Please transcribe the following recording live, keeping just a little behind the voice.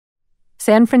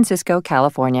San Francisco,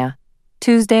 California,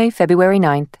 Tuesday, February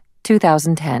 9th,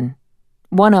 2010,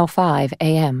 1:05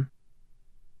 a.m.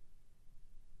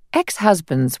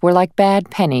 Ex-husbands were like bad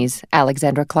pennies,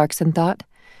 Alexandra Clarkson thought,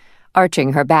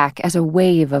 arching her back as a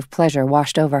wave of pleasure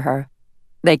washed over her.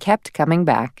 They kept coming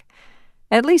back.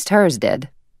 At least hers did.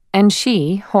 And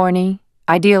she, horny,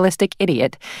 idealistic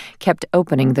idiot, kept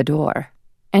opening the door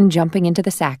and jumping into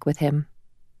the sack with him.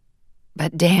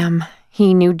 But damn,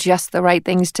 he knew just the right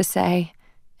things to say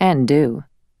and do.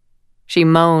 She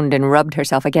moaned and rubbed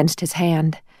herself against his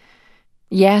hand.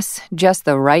 Yes, just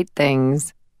the right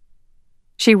things.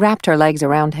 She wrapped her legs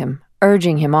around him,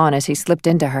 urging him on as he slipped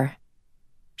into her.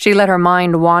 She let her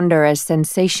mind wander as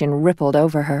sensation rippled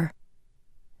over her.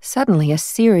 Suddenly, a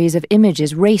series of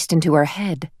images raced into her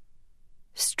head.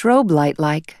 Strobe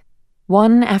light-like,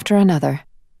 one after another.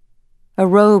 A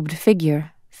robed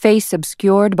figure, face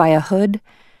obscured by a hood,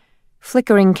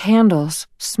 flickering candles,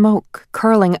 smoke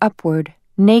curling upward,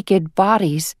 naked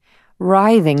bodies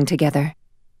writhing together.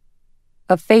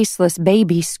 A faceless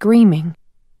baby screaming.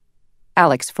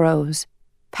 Alex froze,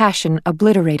 passion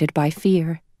obliterated by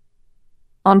fear.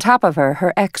 On top of her,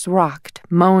 her ex rocked,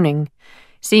 moaning,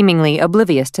 seemingly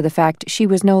oblivious to the fact she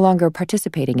was no longer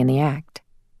participating in the act.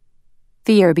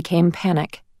 Fear became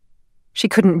panic. She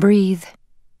couldn't breathe.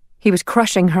 He was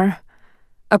crushing her.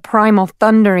 A primal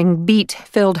thundering beat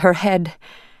filled her head.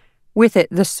 With it,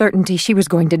 the certainty she was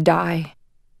going to die.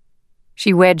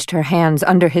 She wedged her hands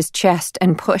under his chest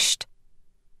and pushed.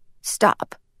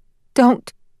 "Stop.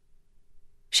 Don't."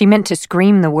 She meant to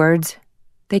scream the words.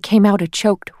 They came out a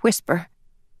choked whisper.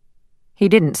 He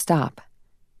didn't stop.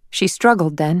 She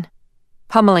struggled then,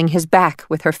 pummeling his back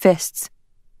with her fists.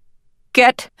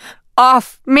 "Get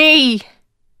off me!"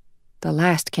 The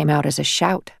last came out as a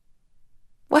shout.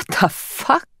 "What the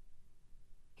fuck?"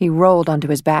 He rolled onto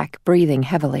his back, breathing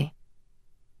heavily.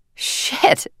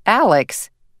 "Shit, Alex,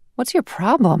 what's your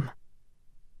problem?"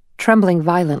 Trembling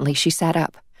violently, she sat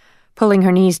up, pulling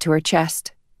her knees to her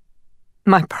chest.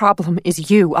 "My problem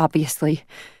is you, obviously.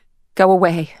 Go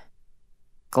away."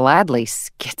 "Gladly,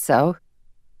 schizo."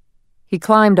 He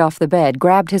climbed off the bed,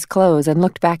 grabbed his clothes, and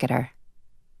looked back at her.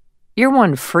 "You're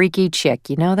one freaky chick,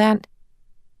 you know that?"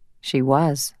 She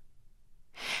was.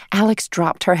 Alex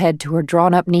dropped her head to her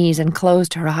drawn-up knees and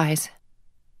closed her eyes.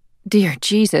 Dear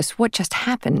Jesus, what just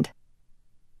happened?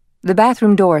 The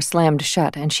bathroom door slammed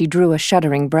shut, and she drew a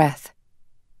shuddering breath.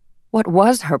 What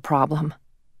was her problem?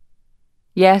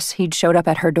 Yes, he'd showed up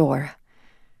at her door.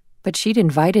 But she'd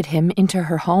invited him into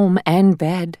her home and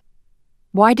bed.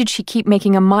 Why did she keep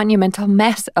making a monumental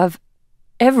mess of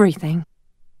everything?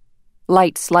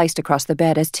 Light sliced across the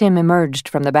bed as Tim emerged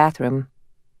from the bathroom.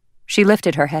 She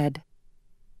lifted her head.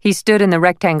 He stood in the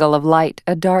rectangle of light,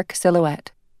 a dark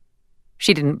silhouette.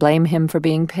 She didn't blame him for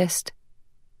being pissed.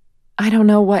 "I don't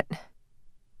know what...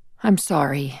 I'm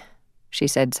sorry," she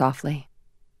said softly.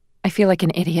 "I feel like an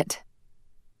idiot."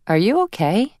 "Are you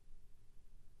okay?"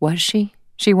 Was she?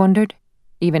 She wondered,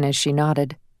 even as she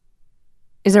nodded.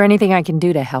 "Is there anything I can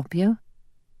do to help you?"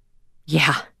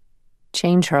 Yeah.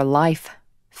 Change her life.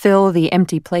 Fill the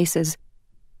empty places.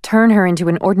 Turn her into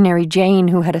an ordinary Jane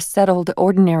who had a settled,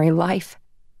 ordinary life.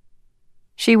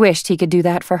 She wished he could do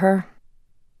that for her.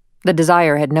 The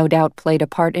desire had no doubt played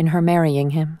a part in her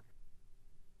marrying him.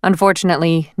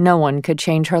 Unfortunately, no one could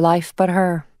change her life but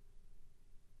her.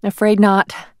 "Afraid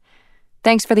not.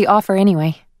 Thanks for the offer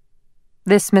anyway."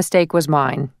 "This mistake was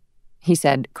mine," he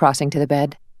said, crossing to the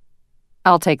bed.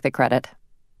 "I'll take the credit."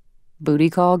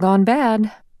 "Booty call gone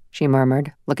bad," she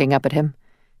murmured, looking up at him.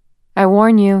 "I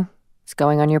warn you, it's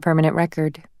going on your permanent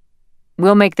record.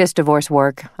 We'll make this divorce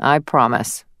work, I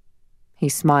promise." He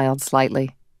smiled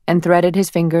slightly and threaded his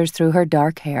fingers through her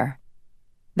dark hair,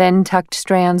 then tucked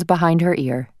strands behind her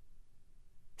ear.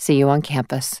 "See you on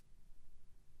campus."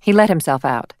 He let himself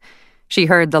out. She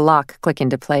heard the lock click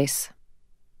into place.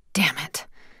 Damn it.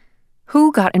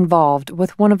 Who got involved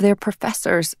with one of their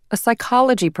professors, a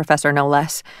psychology professor no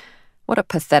less? What a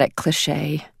pathetic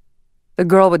cliché. The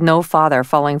girl with no father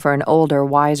falling for an older,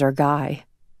 wiser guy.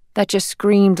 That just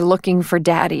screamed looking for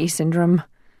daddy syndrome.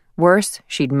 Worse,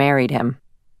 she'd married him.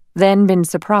 Then been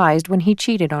surprised when he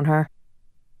cheated on her.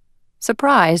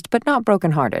 Surprised, but not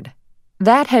broken-hearted.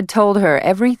 That had told her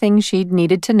everything she'd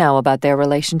needed to know about their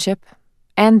relationship,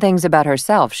 and things about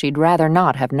herself she'd rather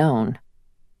not have known.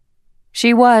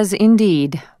 She was,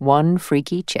 indeed, one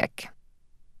freaky chick.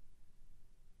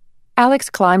 Alex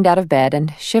climbed out of bed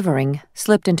and, shivering,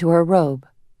 slipped into her robe.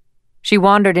 She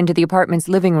wandered into the apartment's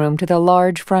living room to the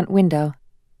large front window.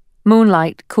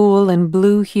 Moonlight, cool and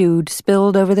blue-hued,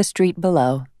 spilled over the street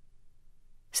below.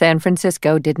 San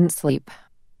Francisco didn't sleep.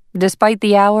 Despite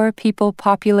the hour, people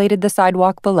populated the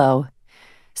sidewalk below,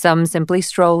 some simply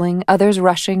strolling, others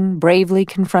rushing, bravely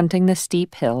confronting the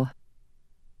steep hill.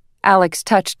 Alex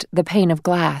touched the pane of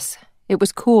glass. It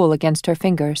was cool against her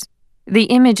fingers. The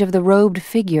image of the robed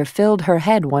figure filled her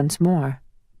head once more.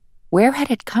 Where had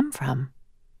it come from?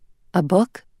 A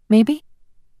book, maybe?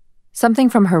 Something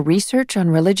from her research on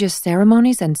religious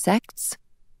ceremonies and sects?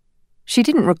 She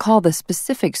didn't recall the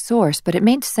specific source, but it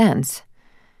made sense,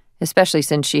 especially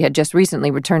since she had just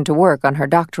recently returned to work on her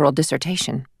doctoral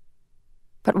dissertation.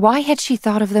 But why had she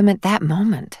thought of them at that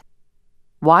moment?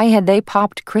 Why had they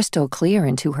popped crystal clear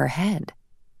into her head?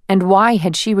 And why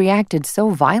had she reacted so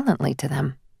violently to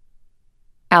them?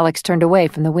 Alex turned away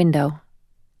from the window.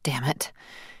 Damn it.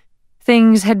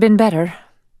 Things had been better.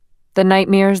 The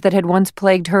nightmares that had once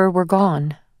plagued her were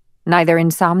gone. Neither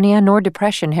insomnia nor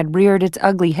depression had reared its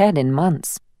ugly head in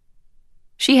months.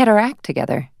 She had her act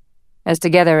together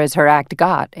as her act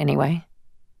got, anyway.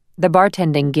 The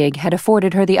bartending gig had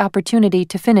afforded her the opportunity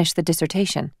to finish the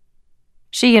dissertation.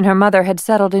 She and her mother had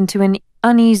settled into an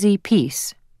uneasy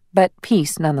peace, but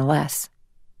peace nonetheless.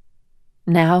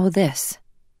 Now this.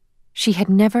 She had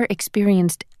never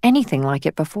experienced anything like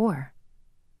it before.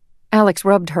 Alex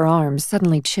rubbed her arms,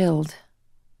 suddenly chilled.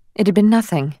 It had been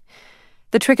nothing.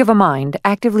 The trick of a mind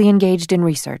actively engaged in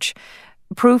research.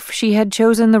 Proof she had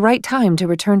chosen the right time to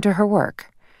return to her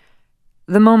work.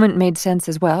 The moment made sense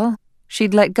as well.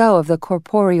 She'd let go of the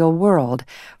corporeal world,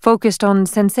 focused on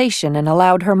sensation, and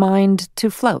allowed her mind to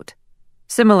float,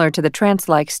 similar to the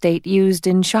trance-like state used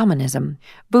in shamanism,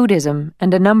 Buddhism,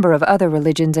 and a number of other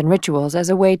religions and rituals as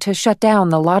a way to shut down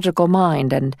the logical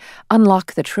mind and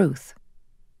unlock the truth.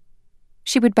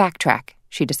 She would backtrack,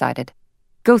 she decided.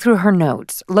 Go through her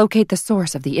notes, locate the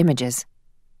source of the images.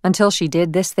 Until she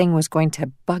did, this thing was going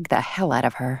to bug the hell out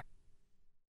of her.